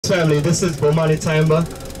Family, this is Bomani Timba.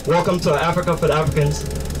 Welcome to Africa for the Africans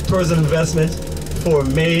Tourism Investment for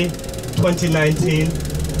May 2019.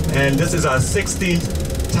 And this is our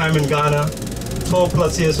 16th time in Ghana, 12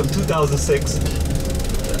 plus years from 2006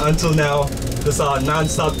 until now. This is our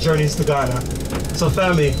non-stop journeys to Ghana. So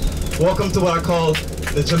family, welcome to what I call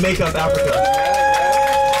the Jamaica of Africa.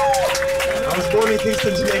 I was born in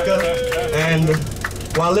Kingston, Jamaica, and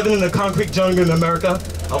while living in the concrete jungle in America,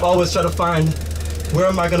 I've always tried to find where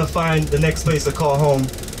am I going to find the next place to call home.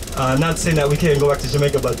 Not saying that we can't go back to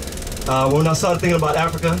Jamaica, but when I started thinking about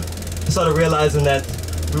Africa, I started realizing that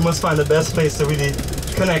we must find the best place to really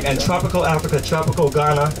connect, and tropical Africa, tropical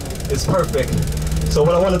Ghana is perfect. So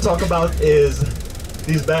what I want to talk about is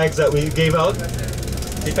these bags that we gave out.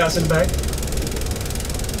 You passing the bag?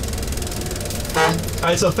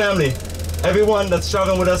 Alright, so family, everyone that's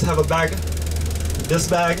traveling with us have a bag, this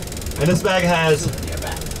bag, and this bag has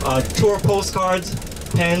tour postcards,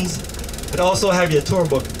 pens. It also have your tour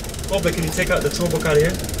book. Oh, but can you take out the tour book out of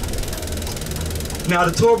here? Now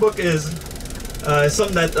the tour book is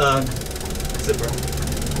something that zipper.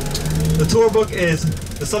 The tour book is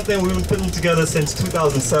something we've been putting together since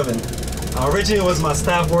 2007. Originally it was my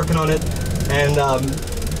staff working on it, and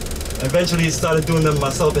eventually started doing them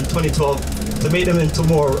myself in 2012 to make them into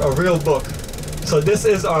a real book. So this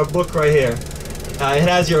is our book right here. It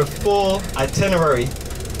has your full itinerary.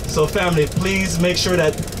 So family, please make sure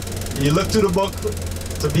that you look through the book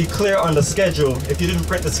to be clear on the schedule if you didn't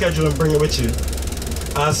print the schedule and bring it with you.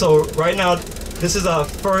 So right now, this is our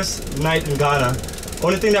first night in Ghana.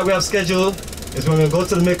 Only thing that we have scheduled is we're going to go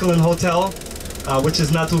to the Michelin Hotel, which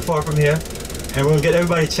is not too far from here, and we're going to get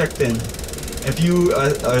everybody checked in. If you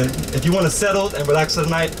want to settle and relax for the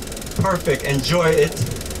night, perfect, enjoy it,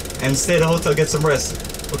 and stay at the hotel, get some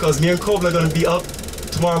rest. Because me and Kobla are going to be up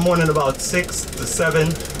tomorrow morning about 6 to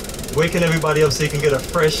 7, waking everybody up so you can get a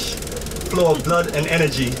fresh flow of blood and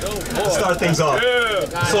energy to start things off.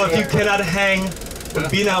 So if you cannot hang with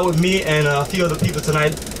being out with me and a few other people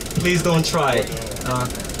tonight, please don't try it.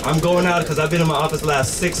 I'm going out because I've been in my office the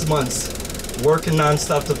last 6 months, working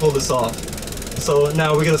non-stop to pull this off. So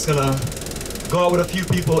now we're just gonna go out with a few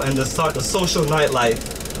people and just start the social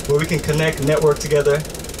nightlife where we can connect, network together,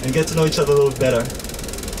 and get to know each other a little better.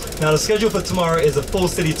 Now the schedule for tomorrow is a full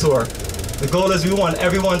city tour. The goal is we want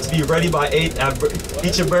everyone to be ready by 8,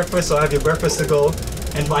 eat your breakfast, so have your breakfast to go,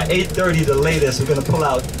 and by 8:30 the latest we're going to pull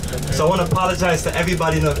out. So I want to apologize to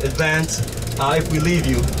everybody in advance if we leave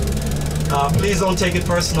you. Please don't take it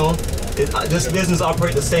personal. This business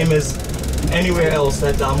operates the same as anywhere else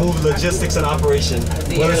that moves logistics and operation.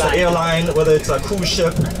 Whether it's an airline, whether it's a cruise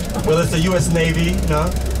ship, whether it's the US Navy,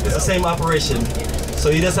 it's the same operation. So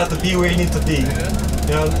you just have to be where you need to be.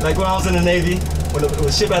 You know, like when I was in the Navy, when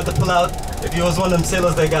the ship had to pull out, if you was one of them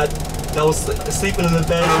sailors that was sleeping in the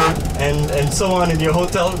bed and so on in your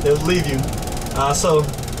hotel, they would leave you. So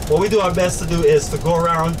what we do our best to do is to go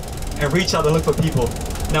around and reach out and look for people.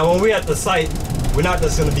 Now when we're at the site, we're not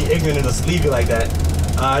just going to be ignorant and just leave you like that.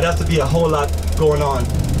 It has to be a whole lot going on.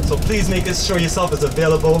 So please make sure yourself is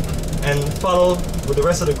available and follow with the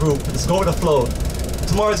rest of the group. Just go with the flow.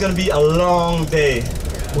 Tomorrow is going to be a long day.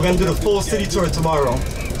 We're going to do the full city tour tomorrow.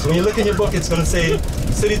 So when you look in your book, it's going to say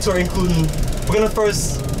city tour including, we're going to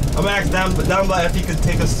first, I'm going to ask Damba if he could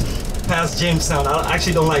take us past Jamestown. I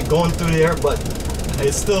actually don't like going through there, but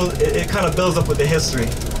it's still, it kind of builds up with the history.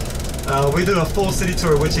 We're doing a full city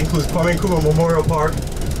tour, which includes Kwame Nkrumah Memorial Park,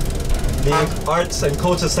 the Arts and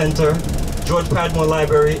Culture Center, George Padmore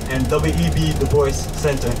Library, and W.E.B. Du Bois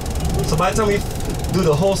Center. So by the time we do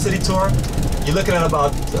the whole city tour, you're looking at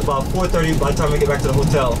about 4:30 by the time we get back to the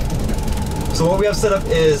hotel. So what we have set up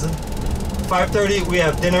is 5:30 we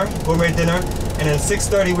have dinner, gourmet dinner, and then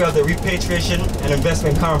 6:30 we have the repatriation and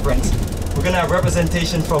investment conference. We're gonna have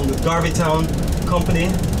representation from the Garveytown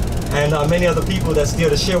company and many other people that's here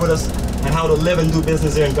to share with us and how to live and do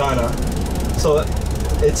business here in Ghana. So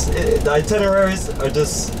the itineraries are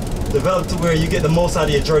just developed to where you get the most out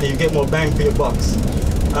of your journey, you get more bang for your bucks.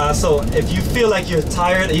 So if you feel like you're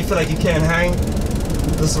tired and you feel like you can't hang,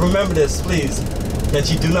 just remember this, please, that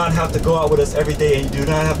you do not have to go out with us every day and you do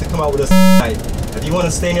not have to come out with us at night. If you want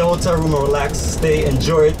to stay in your hotel room and relax, stay,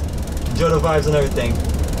 enjoy it, enjoy the vibes and everything.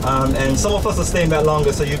 And some of us are staying back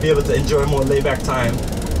longer so you'll be able to enjoy more laid-back time.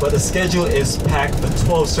 But the schedule is packed for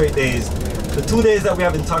 12 straight days. The 2 days that we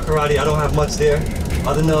have in Takoradi, I don't have much there,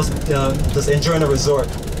 other than us just enjoying the resort.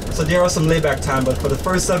 So there are some laid-back time, but for the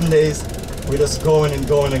first 7 days, we're just going and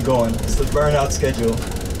going and going. It's the burnout schedule.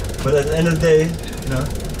 But at the end of the day,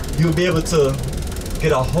 you'll be able to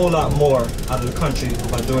get a whole lot more out of the country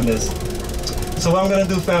by doing this. So what I'm gonna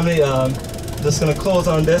do, family, just gonna close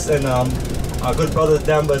on this, and Our good brother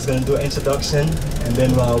Damba is going to do an introduction, and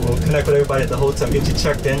then we'll connect with everybody at the hotel, get you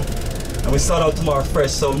checked in, and we start out tomorrow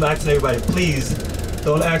fresh. So I'm asking everybody, please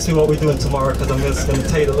don't ask me what we're doing tomorrow, because I'm just going to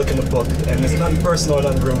tell you to look in the book, and it's nothing personal,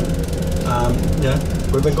 nothing rude. Yeah,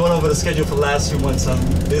 we've been going over the schedule for the last few months. I'm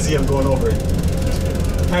busy, I'm going over it.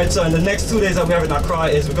 All right, so in the next 2 days that we have in Accra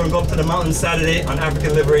is we're going to go up to the mountains Saturday on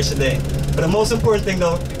African Liberation Day. But the most important thing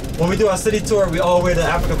though, when we do our city tour, we all wear the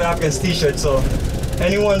Africa for Africans t-shirt. So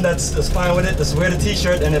anyone that's fine with it, just wear the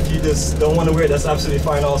t-shirt, and if you just don't want to wear it, that's absolutely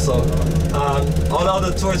fine also. All the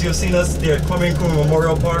other tours you've seen us, they're at Kwame Nkrumah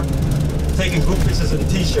Memorial Park, taking group pictures with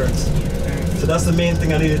the t-shirts. So that's the main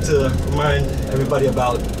thing I needed to remind everybody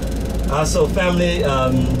about. So family,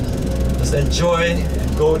 just enjoy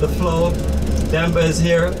and go with the flow. Damba is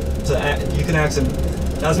here, you can ask him.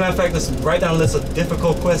 As a matter of fact, just write down a list of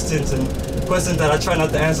difficult questions and questions that I try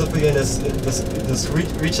not to answer for you, and just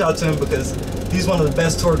reach out to him, because he's one of the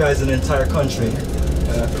best tour guides in the entire country.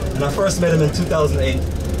 And I first met him in 2008,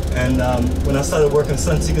 and when I started working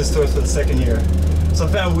Sun Seekers Tours for the 2nd year. So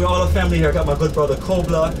family, we're all a family here. I got my good brother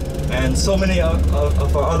Kobla, and so many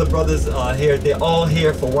of our other brothers here. They're all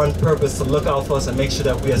here for one purpose, to look out for us and make sure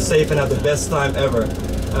that we are safe and have the best time ever.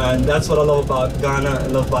 And that's what I love about Ghana, I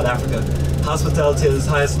love about Africa. Hospitality at its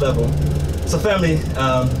highest level. So family,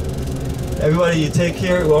 everybody, you take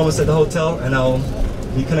care. We're almost at the hotel, and I'll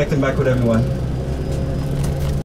be connecting back with everyone.